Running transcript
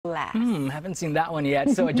2BGlass. Haven't seen that one yet.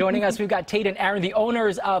 So joining us, we've got Tate and Aaron, the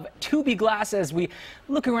owners of 2BGlass, as we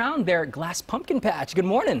look around their glass pumpkin patch. Good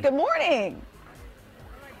morning. Good morning.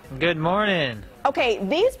 Good morning. Okay,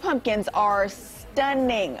 these pumpkins are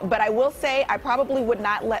stunning, but I will say I probably would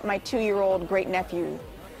not let my 2-year-old great-nephew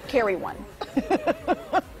carry one.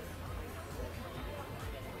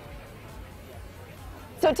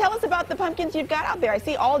 So tell us about the pumpkins you've got out there. I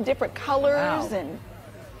see all different colors and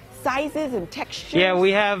sizes and textures. Yeah,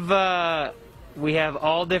 we have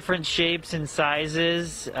all different shapes and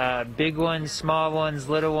sizes, big ones, small ones,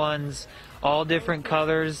 little ones, all different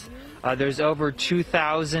colors. There's over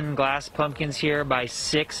 2,000 glass pumpkins here by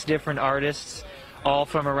 6 different artists, all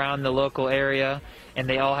from around the local area, and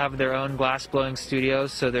they all have their own glass blowing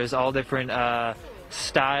studios, so there's all different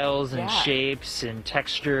styles and shapes and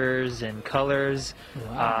textures and colors.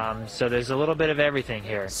 Wow. So there's a little bit of everything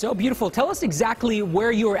here. So beautiful. Tell us exactly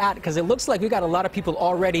where you were at, because it looks like we got a lot of people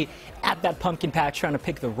already at that pumpkin patch trying to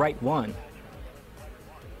pick the right one.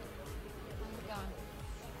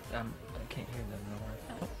 I can't hear them no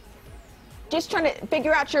more. Just trying to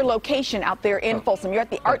figure out your location out there in Folsom. You're at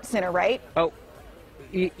the Art Center, right? Oh,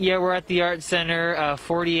 yeah, we're at the Art Center,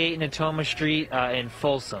 48 Natoma Street in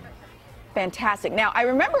Folsom. Fantastic. Now, I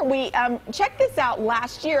remember we checked this out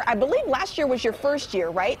last year. I believe last year was your first year,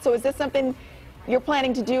 right? So is this something you're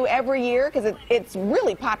planning to do every year? Because it's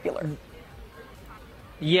really popular.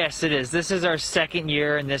 Yes, it is. This is our second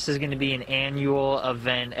year, and this is going to be an annual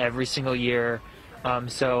event every single year.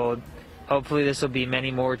 So hopefully this will be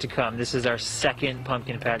many more to come. This is our second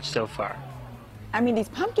pumpkin patch so far. I mean, these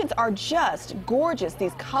pumpkins are just gorgeous,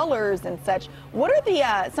 these colors and such. What are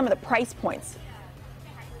the some of the price points?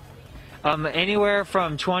 Anywhere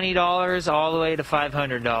from $20 all the way to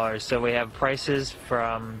 $500. So we have prices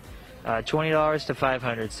from $20 to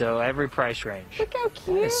 $500. So every price range. Look how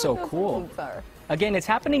cute. That is so cool. Again, it's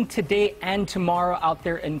happening today and tomorrow out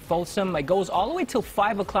there in Folsom. It goes all the way till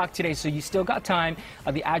 5 o'clock today, so you still got time.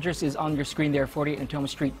 The address is on your screen there, 48 Natoma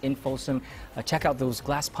Street in Folsom. Check out those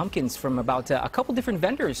glass pumpkins from about a couple different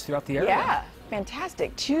vendors throughout the area. Yeah,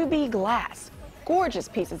 fantastic. 2BGlass. Gorgeous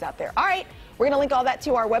pieces out there. All right, we're going to link all that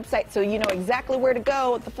to our website so you know exactly where to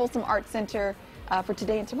go at the Folsom Art Center for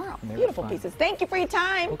today and tomorrow. Beautiful pieces. Thank you for your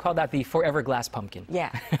time. We'll call that the Forever Glass Pumpkin.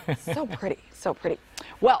 Yeah, so pretty, so pretty.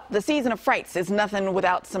 Well, the season of frights is nothing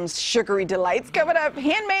without some sugary delights. Coming up,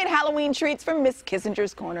 handmade Halloween treats from Miss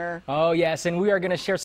Kissinger's Corner. Oh, yes, and we are going to share